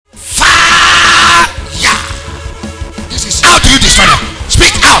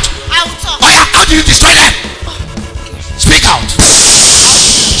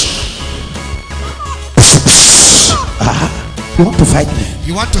You want to fight me?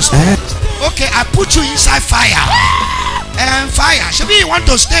 You want to stay? Okay, I put you inside fire. And fire. Maybe you want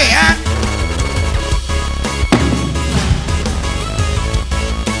to stay,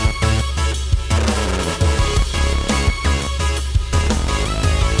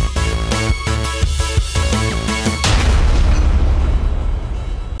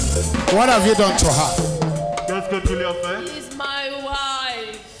 What have you done to her? Qu'est-ce que tu lui as fait? She's my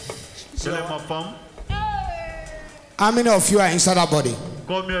wife. Elle est ma femme. How many of you are inside her body?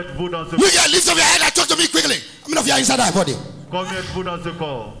 Combien êtes-vous dans ce corps? Look here, lift up your head and talk to me quickly. How many of you are inside her body? Combien êtes-vous dans ce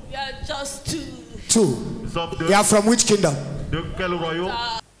corps? We are just two. Two. You are from which kingdom? De quel royaume?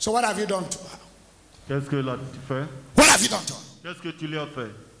 So what have you done to her? Qu'est-ce que tu fait? What have you done to her? Qu'est-ce que tu lui as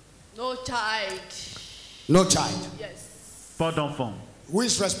fait? No child. No child. Yes. Pas d'enfant. Who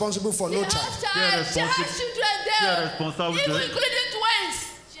is responsible for no child? She has children there. Even including twins.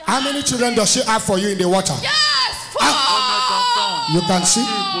 How many children does she have for you in the water? Yes, 4. You can see.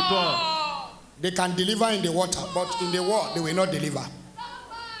 They can deliver in the water, but in the war they will not deliver.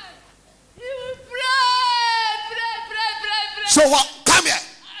 So what? Come here.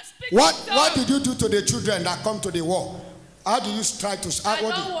 What did you do to the children that come to the war? How do you try to?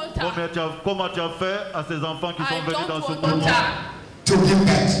 Comment tu as fait à ces enfants qui sont venus dans ce monde? To give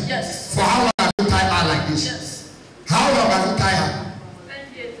birth. Yes. For how long have you tied her like this? Yes. How long have you tied her?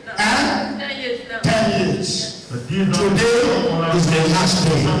 10 years now. 10 years now. 10 years. Today is the last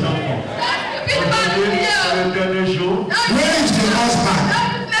day. Where is the husband?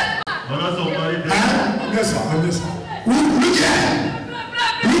 Listen. Look here.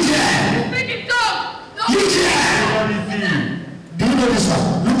 Look here. Look here. Do you know this one?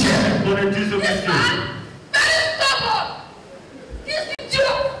 Look here. This man, very stubborn.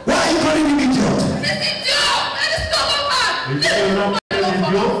 Why are you calling him idiot? This idiot! That is stubborn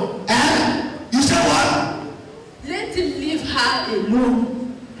man! You said what? Let him leave her alone.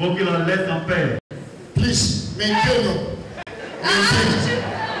 Faut qu'il la laisse en paix. Please, maintain her.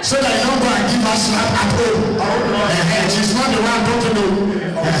 So that you don't go and give her slap at home. She's not the one don't know.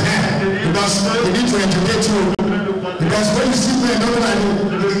 Because we need to educate you. Because when you see me,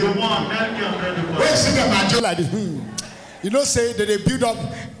 when you see them like this, you know, say that they build up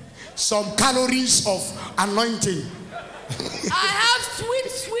some calories of anointing. I have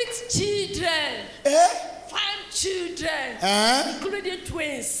sweet children. 5 children, including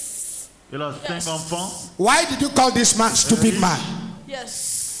twins. Il a 5 enfants. Why did you call this man stupid man?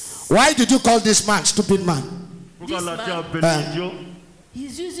 Yes. Why did you call this man stupid man? This man,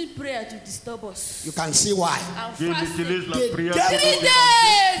 he's using prayer to disturb us. You can see why. 3 days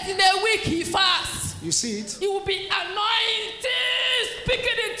in a week he fasts. You see it? He will be anointed,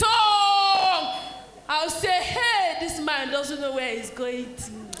 speaking in tongue. I'll say, hey, this man doesn't know where he's going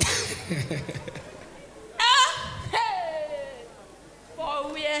to. Hey,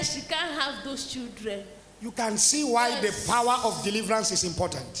 for where she can't have those children. You can see why the power of deliverance is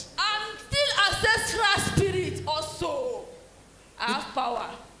important. And still ancestral spirit also. I have power.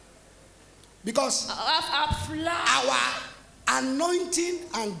 Because our anointing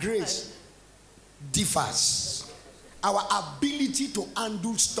and grace differs. Our ability to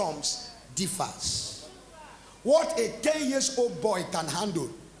handle storms differs. What a 10-year-old boy can handle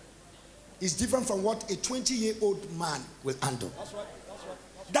is different from what a 20-year-old man will handle. That's right.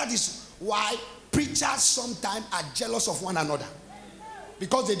 That is why preachers sometimes are jealous of one another.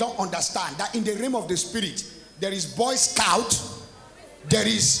 Because they don't understand that in the realm of the spirit, there is Boy Scout, there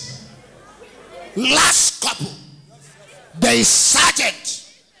is last couple, there is sergeant,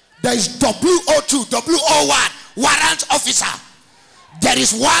 there is WO2, WO1, warrant officer, there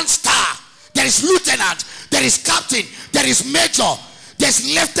is 1 star, there is lieutenant, there is captain, there is major, there is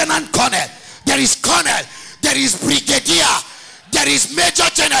lieutenant colonel, there is colonel, there is brigadier, there is major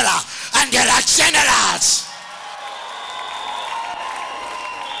general, and there are generals.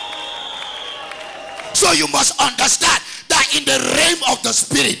 So you must understand that in the realm of the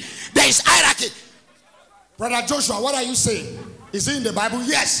spirit, there is hierarchy. Brother Joshua, what are you saying? Is it in the Bible?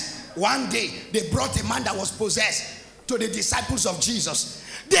 Yes. One day, they brought a man that was possessed to the disciples of Jesus.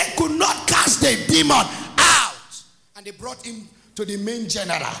 They could not cast the demon out. And they brought him to the main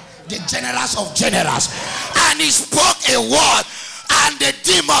general, the generals of generals. And he spoke a word, and the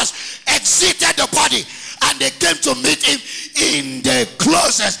demons exited the body. And they came to meet him in the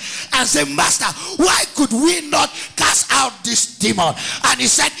closet and said, Master, why could we not cast out this demon? And he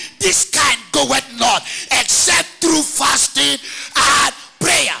said, this kind goeth not except through fasting and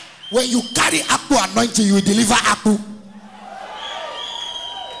prayer. When you carry Akpu anointing, you will deliver Akpu.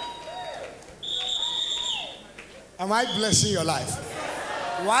 Am I blessing your life?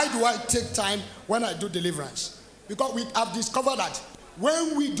 Why do I take time when I do deliverance? Because we have discovered that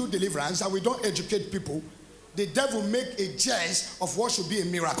when we do deliverance and we don't educate people, the devil make a jest of what should be a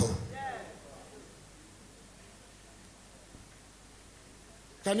miracle.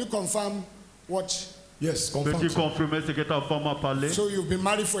 Can you confirm what? Yes, confirm. So you've been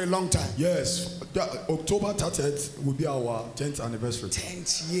married for a long time? Yes. October 30th will be our 10th anniversary.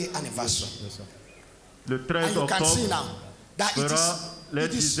 10th year anniversary. Yes, sir. Le 13 and you can see octobre now that it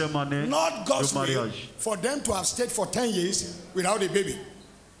is not God's will for them to have stayed for 10 years without a baby.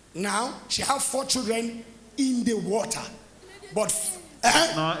 Now she has 4 children in the water, but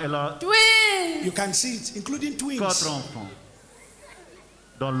twins. You can see it, including twins. 4 enfants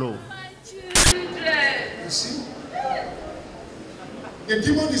dans l'eau. You see, the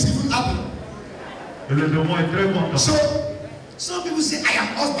demon is even happy. Et le démon est très content. So some people say, I am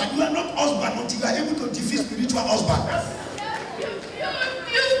husband. You are not husband until you are able to defeat spiritual husband. You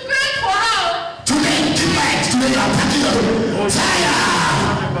prayed for her. Today, tonight, today you are packing your load. Fire!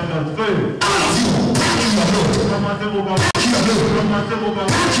 All of you, pack your load. Pack your load.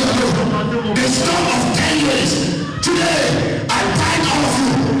 Pack your load. The storm of 10 years. Today, I bind all of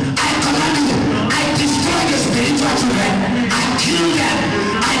you. I command you. I destroy the spiritual children. I kill them.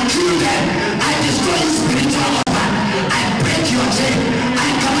 I kill them. I destroy the spiritual husband. I break your chain. I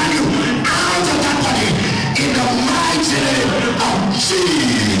command you out of that body in the mighty name of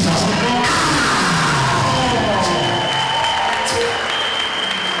Jesus.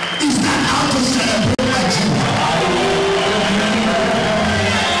 Is that how to celebrate my Jesus?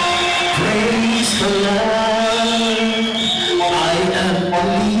 Praise the Lord. I am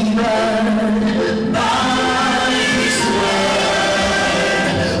delivered by His word.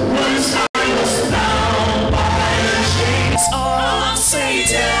 Once I was bound by chains of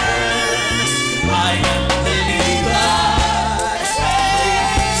Satan, I am delivered.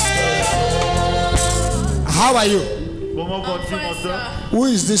 Praise the Lord. How are you? Comment vas-tu, mon soeur? Who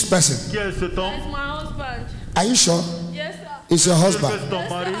is this person? Qui est cet homme? It's my husband. Are you sure? Yes, sir. It's your husband. C'est ton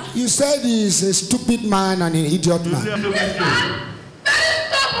mari? You said he's a stupid man and an idiot man.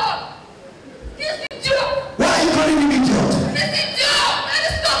 Why are you calling him idiot?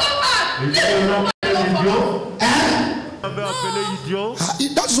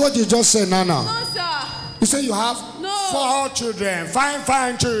 That's what you just said now. No, sir. You say you have No. 4 children,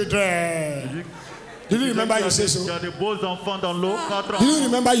 fine children. Did you remember you say so? Did you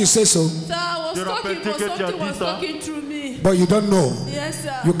remember you say so? Sir, I was talking, but something was talking through me. But you don't know. Yes,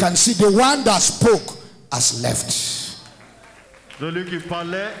 sir. You can see the one that spoke has left. Celui qui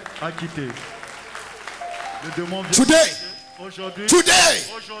parlait a quitté. Le démon vient. Today,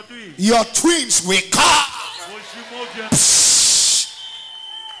 your twins will come.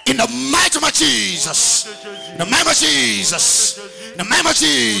 In the mighty name of Jesus. In the name of Jesus. In the name of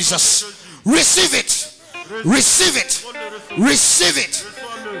Jesus. Receive it. Receive it. Receive it.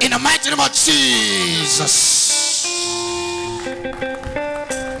 In the mighty name of Jesus.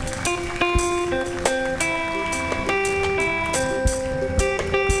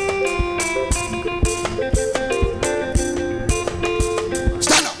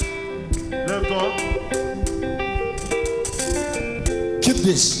 Stand up. Keep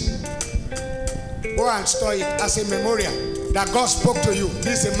this. Go and store it as a memorial that God spoke to you.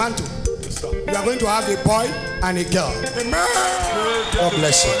 This is a mantle. You are going to have a boy and a girl. Amen. God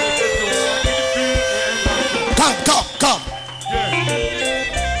bless you. Come.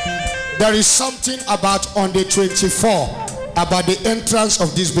 There is something about on the 24th about the entrance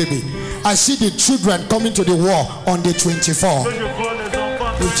of this baby. I see the children coming to the war on the 24th.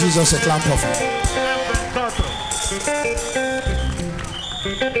 Give Jesus a clap of it.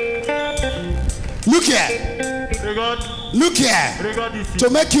 Look here. Look here. To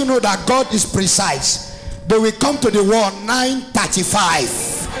make you know that God is precise. They will come to the war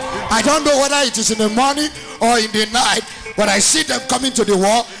 9:35. I don't know whether it is in the morning or in the night, but I see them coming to the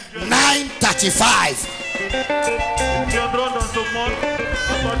war 9:35.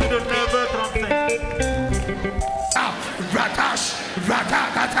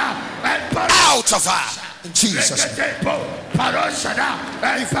 Out of her. In Jesus' name.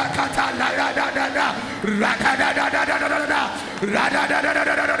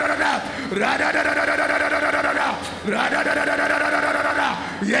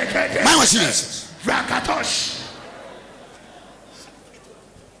 My was Jesus. Why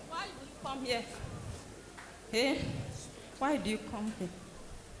do you come here? Hey? Why do you come here?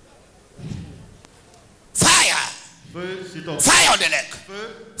 Fire! Fire on the leg.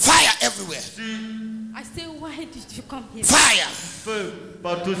 Fire everywhere. I say, why did you come here? Fire! Feu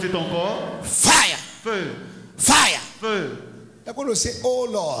partout sur ton corps. Fire! Feu. Fire! Feu. They're going to say, oh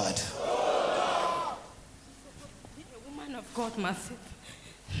Lord. Man of God myself.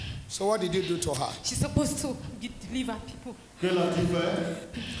 So what did you do to her? She's supposed to deliver people.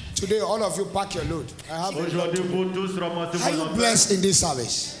 Today, all of you pack your load. I have a lot to do. Are you blessed in this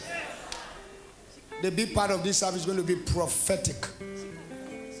service? The big part of this service is going to be prophetic.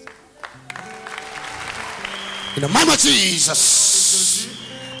 In the name of Jesus,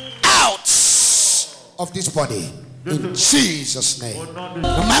 out of this body. In Jesus' name. In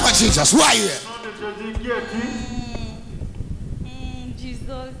the name of Jesus. Who are you?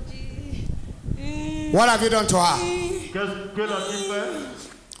 Jesus. What have you done to her?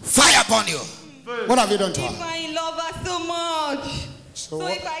 Fire upon you. What have you done to her? I love her so much. So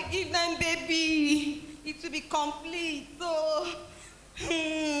if I give them baby, it will be complete. So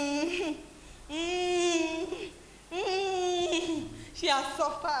she has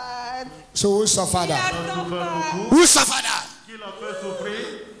suffered. So who suffered that? Suffered. Who suffered that?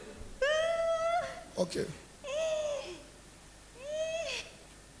 Okay.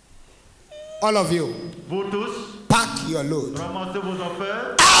 All of you, pack your load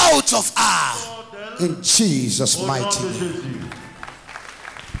out of her in Jesus' mighty name.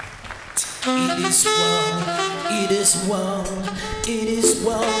 It is well, it is well, it is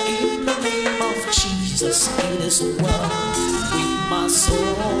well in the name of Jesus. It is well with my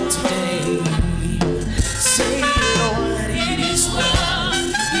soul today. Say, Lord, it is well,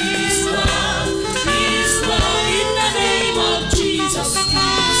 it is well, it is well in the name of Jesus. It is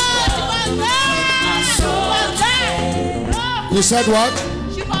well with my soul today. You said what?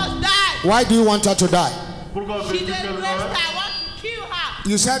 She must die. Why do you want her to die? She didn't waste. I want to kill her.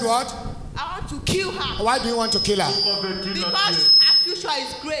 You said what? I want to kill her. Why do you want to kill her? Because her future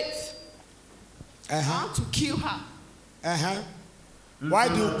is great. I want to kill her. Why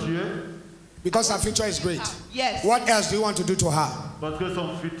do you? Because her future is great. Yes. What else do you want to do to her?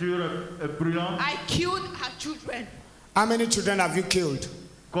 I killed her children. How many children have you killed?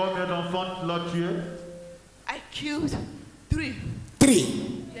 I killed 3.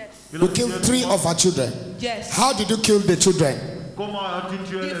 3. Yes. You killed 3 of her children. Yes. How did you kill the children?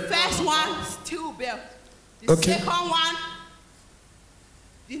 The first one still belt. The second one,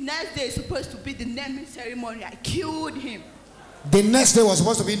 the next day is supposed to be the naming ceremony. I killed him. The next day was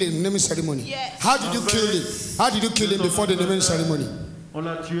supposed to be the naming ceremony. Yes. How did you kill him? How did you kill him before the naming ceremony?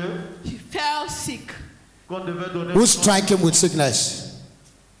 He fell sick. Who struck him with sickness?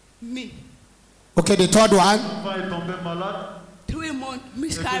 Me. Okay, the third one. 3 months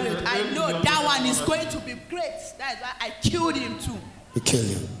miscarriage. I know that one is going to be great. That's why I killed him too. You killed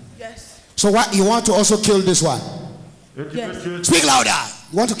him. Yes. So what, you want to also kill this one? Yes. Speak louder.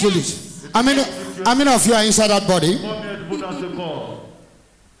 You want to kill this? How many of you are inside that body?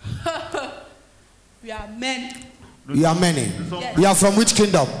 We are many. You are many. Yes. You are from which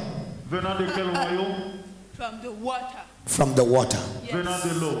kingdom? From the water. From the water. Yes.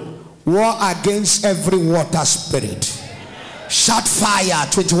 War against every water spirit. Shout fire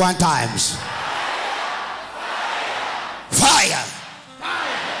 21 times. Fire.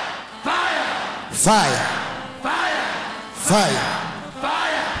 Fire. Fire. Fire. Fire.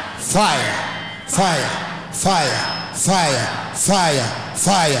 Fire. Fire. Fire. Fire. Fire.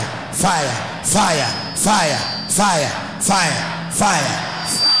 Fire. Fire. Fire. Fire. Fire. Fire.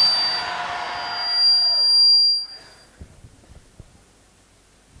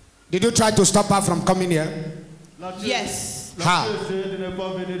 Did you try to stop her from coming here? Yes. How?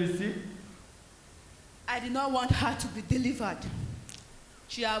 I did not want her to be delivered.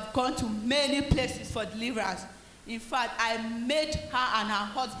 She have gone to many places for deliverance. In fact, I made her and her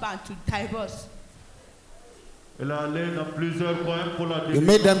husband to divorce. You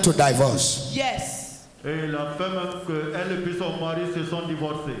made them to divorce? Yes.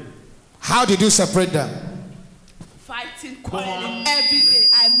 How did you separate them? Fighting, quarreling every day.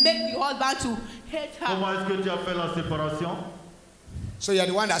 I made the husband to hate her. So you're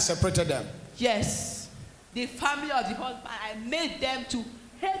the one that separated them? Yes. The family of the husband, I made them to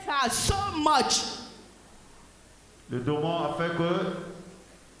hate her so much.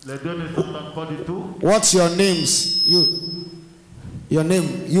 What's your names? Your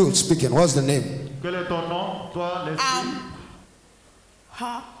name, you speaking. What's the name? I'm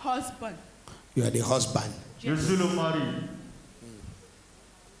her husband. You are the husband. Yes.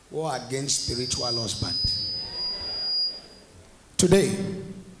 War against spiritual husband. Today.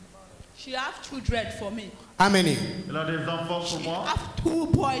 She have children for me. How many? She have 2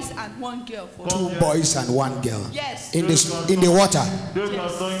 boys and 1 girl for me. 2 boys and 1 girl. Yes. In the water.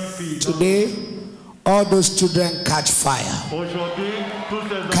 Yes. Today, all those children catch fire.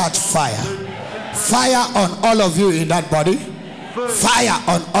 Catch fire. Fire on all of you in that body. Fire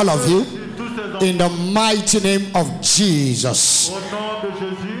on all of you. In the mighty name of Jesus. Au nom de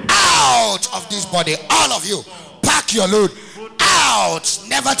Jésus. Out of this body. All of you. Pack your load. Out.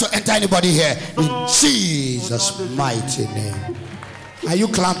 Never to enter anybody here. In Jesus' mighty name. Are you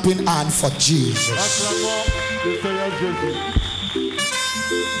clapping hand for Jesus?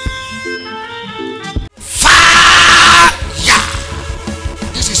 Fire!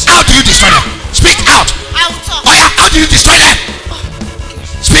 This is how do you destroy them? Speak out. I will talk. Oh yeah, how do you destroy them?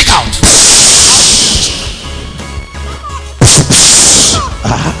 Speak out.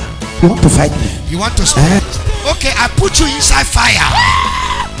 You want to fight me? You want to stay? Okay, I put you inside fire.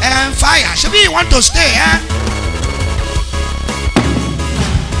 And fire. Shabi, you want to stay,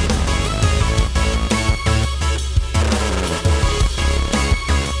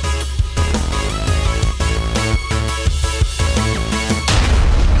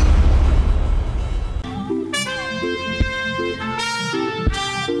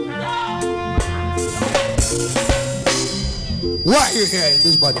 Why are you here in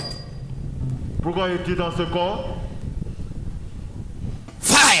this body? Pourquoi es-tu dans ce corps?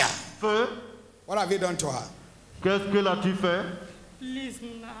 Fire! Feu. What have you done to her? Qu'est-ce que l'as-tu fait? Please,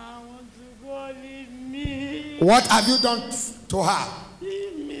 now I want to go. Leave me. What have you done to her?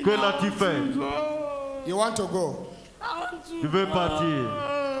 Leave me. Que l'as-tu fait? You want to go? I want to Tu veux partir?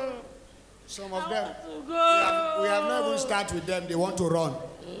 go. Some of them, To go. we have not even started with them. They want to run.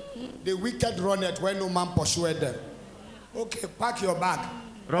 The wicked run it when no man pursued them. Okay, pack your bag.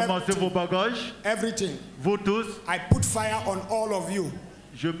 Ramassez vos bagages. Everything. Vous tous. I put fire on all of you.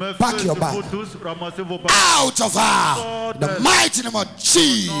 Je me Pack fais your sur bag. vous tous. Ramassez vos bagages. Out of her! The mighty name of Au nom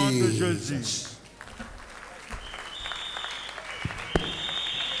de Jesus. Jésus.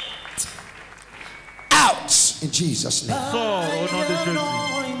 Out in Jesus' name. Sors au nom de Jésus.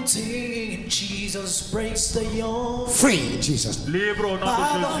 Anointing, Jesus breaks the yoke. Free in Jesus' name. Libre au nom By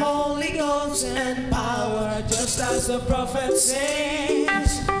the de Jésus. Holy Ghost and power, just as the prophet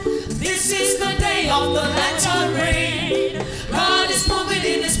says. This is the day of the latter rain. God is moving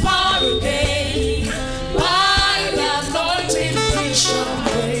in His power again. By the anointing, we shall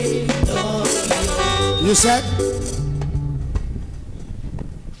break the yoke. You said?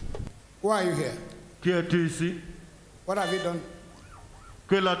 Why are you here? Qui es-tu ici? What have you done?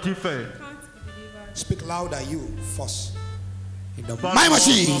 Que l'as-tu fait? Speak louder, you first. In the Parle name of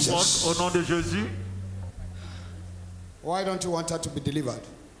au Jesus. nom de Jésus. Why don't you want her to be delivered?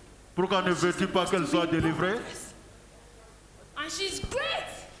 Pourquoi ne veux-tu pas qu'elle soit délivrée? And she's great.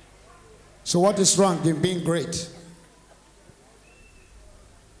 So what is wrong in being great?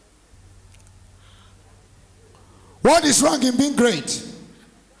 What is wrong in being great?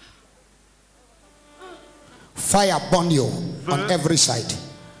 Fire burn you on every side.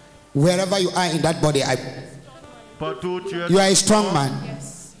 Wherever you are in that body, Partout où tu es. you are a strong man.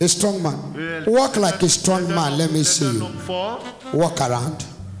 A strong man. Walk like a strong man. Let me see you. Walk around.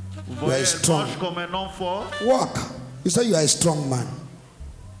 You are a strong. Comme un homme fort. Walk. You say you are a strong man.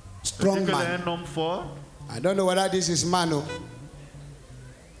 Strong Tu es man. un homme fort. I don't know whether this is man or.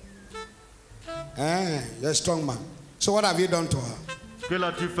 You're a strong man. So what have you done to her? Que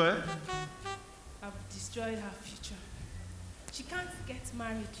l'as-tu fait? I've destroyed her future. She can't get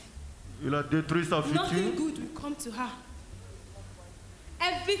married. Il a détruit sa Nothing future. good will come to her.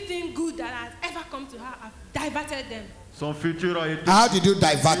 Everything good that has ever come to her, I've diverted them. Son futur a été. How did you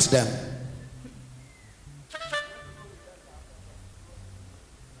divert them?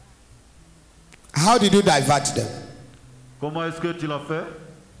 How did you divert them? Comment est-ce que tu l'as fait?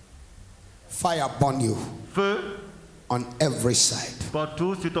 Fire burn you Feu on every side.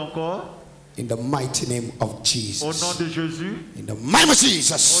 partout sur ton corps. In the mighty name of Au nom Jesus. de Jésus. In the name of Au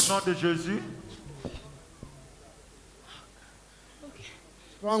Jesus. nom de Jésus.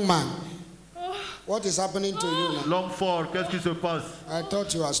 Strong man. What is happening to you now? L'homme fort, qu'est-ce qui se passe? I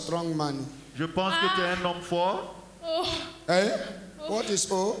thought you were a strong man. Je pense que tu es un homme fort. Eh? What is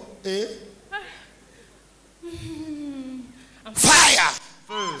O? A? Fire!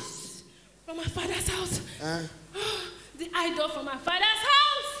 Feu. From my father's house. Eh? The idol from my father's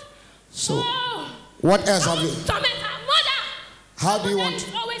house. So, what else have you? Torment her mother. How do you Mother want?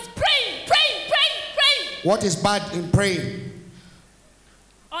 is always praying. What is bad in praying?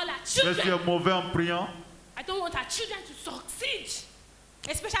 All her Qu'est-ce qui children. est mauvais en priant? I don't want her children to succeed.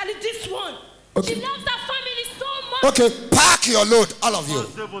 Especially this one. Okay. She loves her family so much. Okay, pack your load, all of you.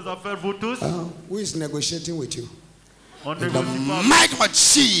 Passez vos affaires, vous tous. Who is negotiating with you? On In the négocie pas. mighty name of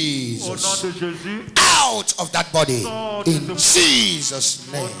Au nom Jesus. de Jésus. Out of that body. In Jesus'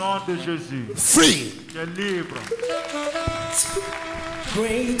 Au name. nom de Jésus. Free. Tu es libre.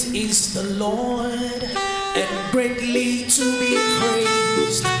 Great is the Lord and greatly to be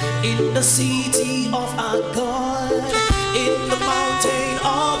praised in the city of our God, in the mountain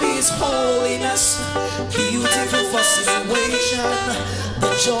of His holiness. Beautiful for situation,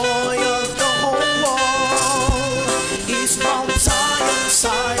 the joy of the whole world is Mount Zion,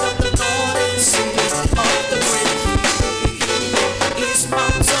 side of the northern city of the great King. Is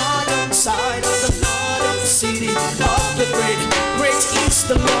Mount Zion, side of the northern city of the great. Great is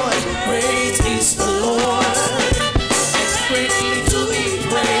the Lord, great is the Lord, and greatly to be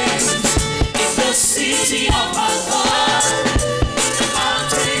praised in the city of our God, in the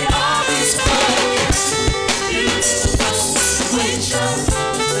mountain of His holiness. Beautiful situation,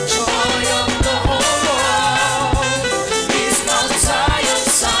 the joy of the whole world is Mount Zion,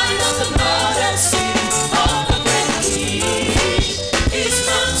 sign of the northern city of the great King. Is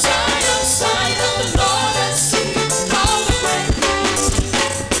Mount Zion, sign of the northern city of the great King.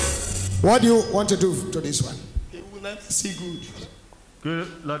 What do you want to do to this one? He will never see good. Que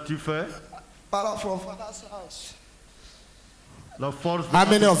l'as-tu fait? Father from father's house. La force de How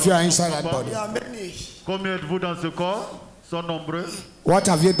many notre of you are Papa. inside that body? There are many. Combien êtes-vous dans ce corps? Sont nombreux. What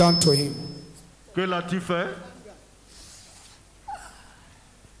have you done to him? Que l'as-tu fait?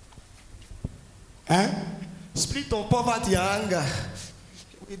 Eh? Spirit of poverty and anger.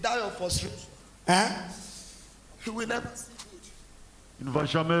 He will die of frustration. Eh? He will never see Il ne va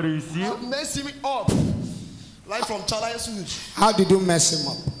jamais réussir. good. Mess him up. Like from childhood. How did you mess him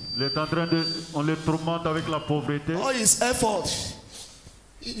up? Il est en train de... On le tourmente avec la pauvreté. All his effort.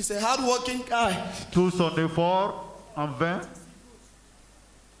 He is a hard-working guy. Tout son effort en vain.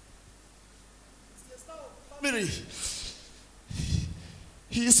 Family.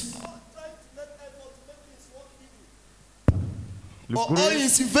 He's trying to make effort to make his work easy. Le But all bruit,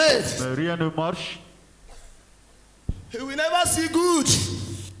 is evade. mais rien ne marche. He will never see good.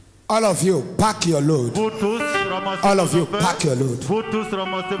 All of you, pack your load. Vous tous ramassez All of vos you, affaires. pack your load. Vous tous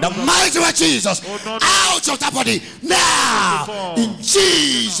ramassez The vos affaires. mighty name of Jesus, Au nom de- out of that body now. In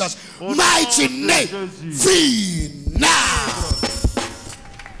Jesus' Au nom mighty de name, Jésus. free now.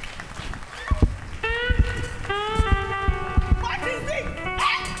 What is it?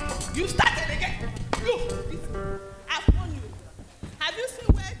 Eh? You started again. I've warned you. Have you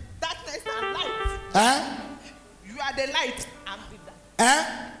seen where darkness and light? Eh? You are the light. I'm the dark. Eh?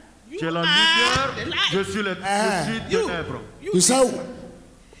 You Tu es la are lumière, the light. je suis le ténèbres. You say,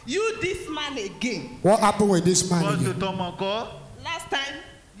 You this man again. what happened with this man Toi, cet again? homme encore, Last time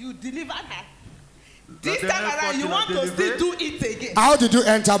you delivered her. This dernière time fois around you tu want l'as to still délivré. do it again. How did you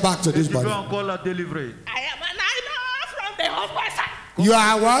enter back to et this tu veux body? encore la délivrer. I am an idol from the husband's side. You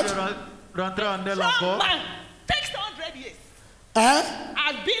are Tu what? es rentré en elle Strong encore. man takes 100 years. Eh?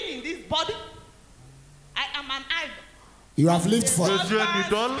 I've been in this body. I am an idol. You have lived for, Je suis un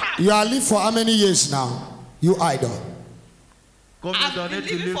idole. you have lived for how many years now? You idol. Combien I've d'années been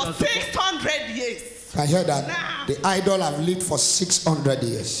tu living lis for dans ce corps? 600 years. I hear that. The idol have lived for 600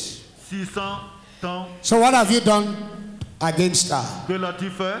 years. 600 ans. So what have you done against her? Que l'as-tu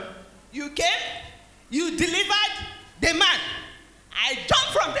fait? You came, you delivered the man. I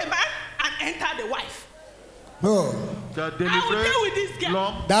jumped from the man and entered the wife. Oh, Tu as I will délivré deal with this girl.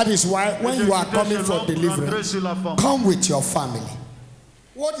 l'homme. that is why when you are J'étais coming chez for l'homme, rentré deliverance, sur la femme. come with your family.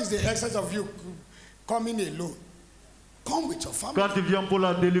 What is the essence of you coming alone? Come with your family. Quand tu viens pour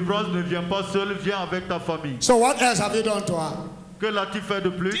la délivrance, ne viens pas seul, viens avec ta famille. So what else have you done to her? Que l'as-tu fait de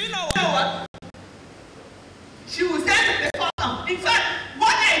plus? Do you know what? She will say to the husband, in fact,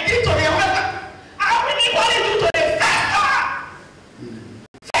 what I did to the husband, how will anybody do to the first?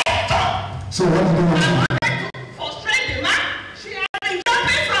 So what did you want to do? I wanted to frustrate the man. She has been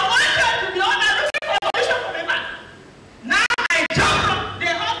jumping from one job to the other looking for solution for the man. Now I jump from the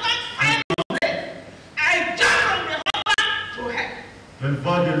husband side to her. I jump from the husband to her. Elle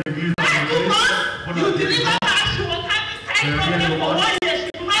va de l'église en Last 2 église months, pour you la deliver délivrance. her. She was having side problem for 1 year.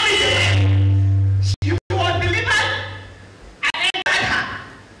 She married the man. She was delivered. I entered her.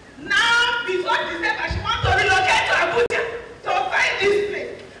 Now, before December, she wants to relocate to Abuja to find this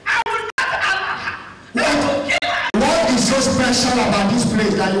place. I will not allow her. They will kill her. What is so special about this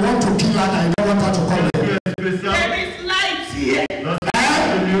place that you want to kill her and you don't want her to come here? Spécial. There is light here. Le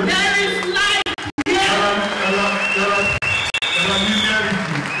lieu. There is light here. La lumière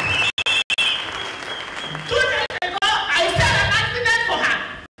ici. 2 days ago, I said an accident for her.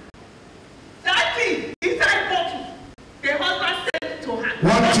 That thing inside bottle, the husband said to her,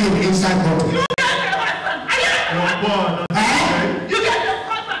 What thing inside bottle? "You get the husband. I am the On husband." boit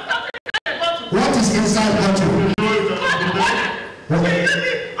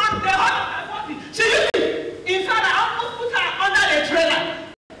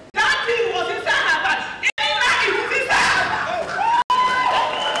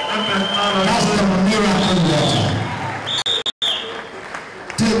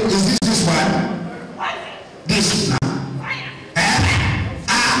Is this one? This now.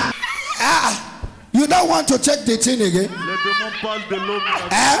 You don't want to check the thing again? Les démons parlent de l'eau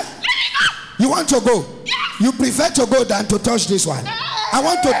miraculeuse. You want to go? You prefer to go than to touch this one? I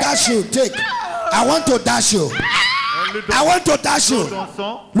want to dash you. Take. I want to dash you. I want to dash you.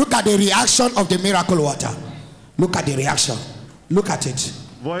 Look at the reaction of the miracle water. Look at the reaction. Look at it.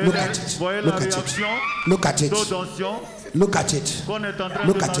 Look at it. Look at it. Look at it. Look at it.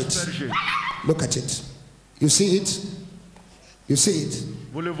 Look at it. Look at it. You see it? You see it?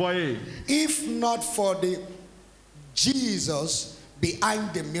 Vous le voyez. If not for the Jesus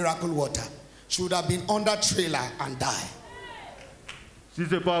behind the miracle water, she would have been under trailer and die. Si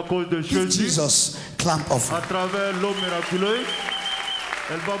c'est pas à cause de Jésus, Jesus clamp off. à travers l'eau miraculeuse,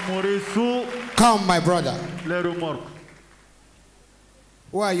 elle va mourir sous Come, my brother. les remorques.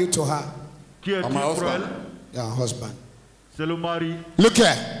 Who are you to her? Qui est-il pour elle? Your husband. C'est le mari. Look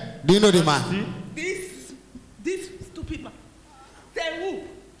here. Do you know the man? This stupid man. Say who?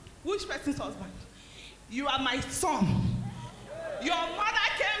 Which person's husband? You are my son. Your mother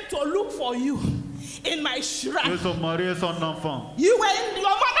came to look for you in my shrine. Son mari et son enfant. You were in your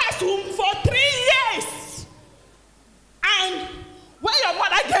mother's womb for 3 years. And when your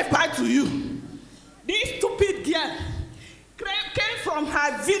mother gave birth to you, this stupid girl came from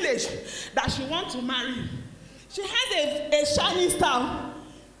her village that she wants to marry. She has a shining star.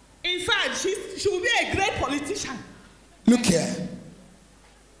 In fact, she will be a great politician. Look here.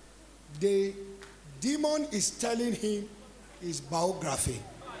 The demon is telling him his biography,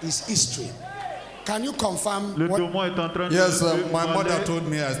 his history. Can you confirm? Yes, my mother told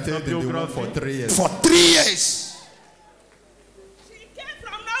me I stayed in the womb for 3 years. For 3 years. She came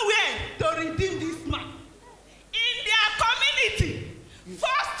from nowhere to redeem this man. In their community,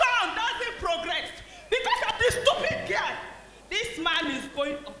 first son doesn't progress because of this stupid girl. This man is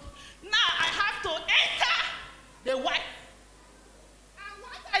going up. Now I have to enter the wife. And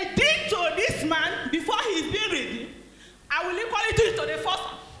what I did to this man before he's been ready, I will equally do it to the first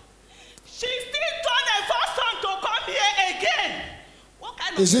son. She still told the first son to come here again. What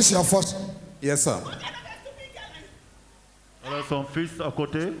kind of... Is this your first? Yes, sir. What kind of a stupid girl are you? Elle a son fils à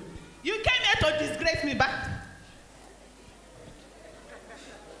côté. You came here to disgrace me back.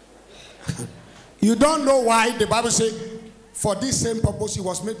 You don't know why the Bible says, for this same purpose he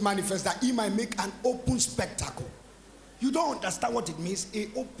was made manifest, that he might make an open spectacle. You don't understand what it means,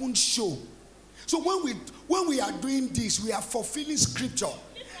 an open show. So when we are doing this, we are fulfilling scripture.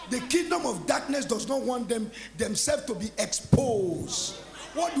 The kingdom of darkness does not want themselves to be exposed.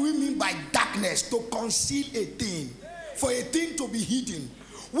 What do we mean by darkness? To conceal a thing, for a thing to be hidden.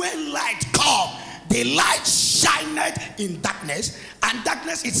 When light comes, the light shineth in darkness, and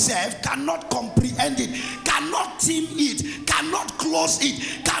darkness itself cannot comprehend it, cannot tame it, cannot close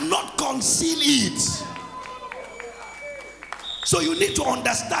it, cannot conceal it. So you need to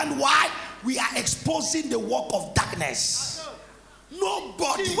understand why we are exposing the work of darkness.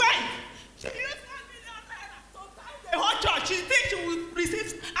 Nobody. She went. She used $1 million to tie the whole church. She thinks she will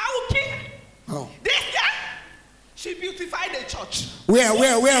receive. I will kill her. Oh. This girl, she beautified the church. Where?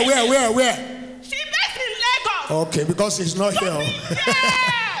 She based in Lagos. Okay, because it's not here.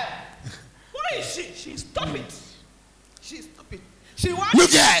 Who is she? She's stupid. She's stupid. She wants.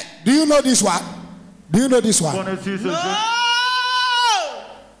 Look here. Do you know this one? Do you know this one? No.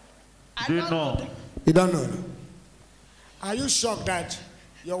 I don't know. You don't know. Are you shocked that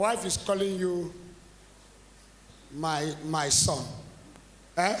your wife is calling you my son?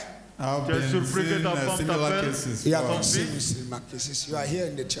 Eh? I've been seeing similar cases. You have been seeing similar cases. You are here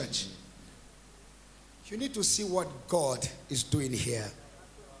in the church. You need to see what God is doing here.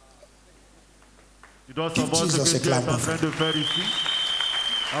 Give Jesus a clap of hand.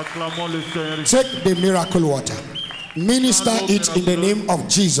 Take the miracle water. Minister it in the name of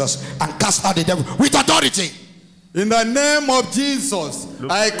Jesus and cast out the devil with authority. In the name of Jesus,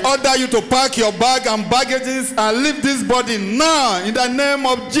 I order you to pack your bag and baggages and leave this body now. In the name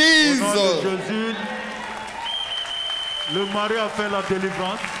of Jesus. Le mari a fait la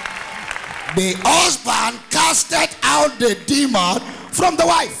délivrance. The husband casted out the demon from the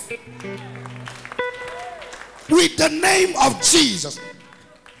wife with the name of Jesus.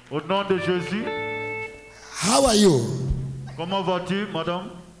 Au nom de Jésus. How are you? Comment vas-tu, madame?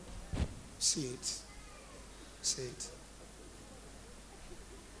 See it. See it.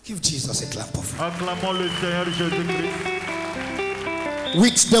 Give Jesus a clap of hand. Acclamons le Seigneur Jésus-Christ.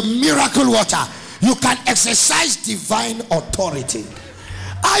 With the miracle water, you can exercise divine authority.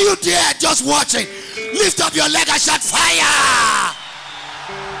 Are you there just watching? Lift up your leg and shout fire.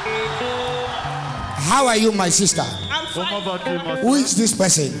 How are you, my sister? I'm Comment vas-tu, ma Who soeur? is this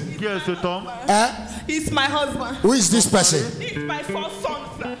person? Qui est cet homme? He's my husband. Who is this person? He's my first son,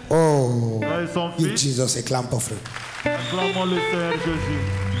 sir. Oh, Là est son give fils. Jesus a clamp offering. Acclamons le Seigneur Jésus.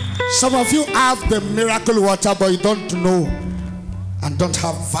 Some of you have the miracle water, but you don't know and don't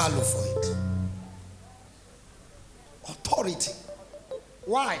have value for it. Authority.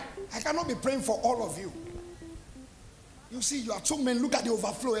 Why? I cannot be praying for all of you. You see, you are two men. Look at the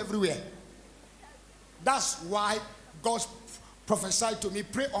overflow everywhere. That's why God prophesied to me,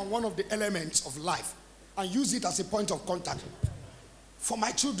 pray on one of the elements of life and use it as a point of contact for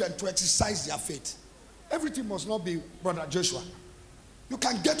my children to exercise their faith. Everything must not be Brother Joshua. You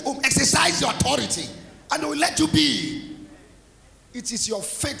can get home, exercise your authority, and they will let you be. It is your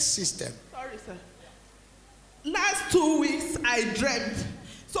faith system. Sorry, sir. Last 2 weeks, I dreamt.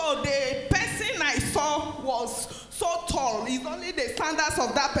 So the person I saw was so tall. It's only the standards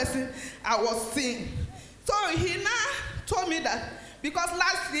of that person I was seeing. So he now told me that because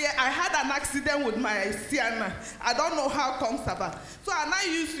last year I had an accident with my Sienna. I don't know how it comes about. So I now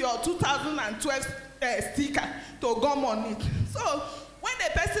use your 2012 sticker to gum on it. So when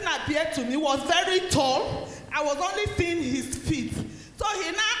the person appeared to me, was very tall. I was only seeing his feet. So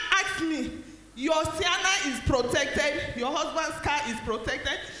he now asked me, your Sienna is protected, your husband's car is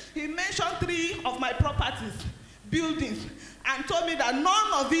protected. He mentioned 3 of my properties, buildings, and told me that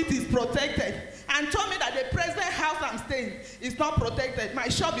none of it is protected. And told me that the present house I'm staying is not protected. My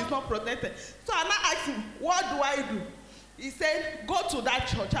shop is not protected. So I now asked him, what do I do? He said, go to that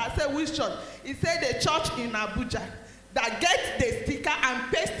church. I said, which church? He said, the church in Abuja. That get the sticker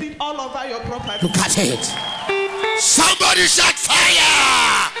and paste it all over your property. Look at it. Somebody shout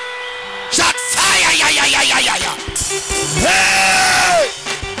fire! Shout fire! Yeah, yeah, yeah, yeah, yeah, yeah. Hey!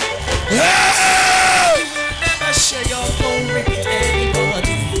 Hey! Never share your glory with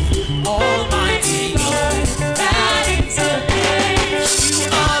anybody. Almighty God, that is your name. You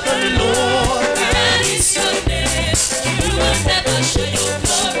are the Lord, that is your name. You will never share your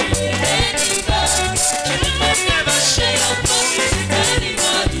glory with anybody. You will never share your glory with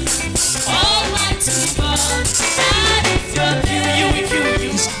anybody. Almighty God, that is your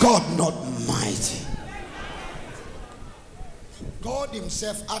name. Is God not mighty? God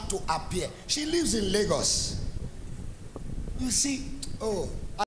himself had to appear. She lives in Lagos. You see, oh,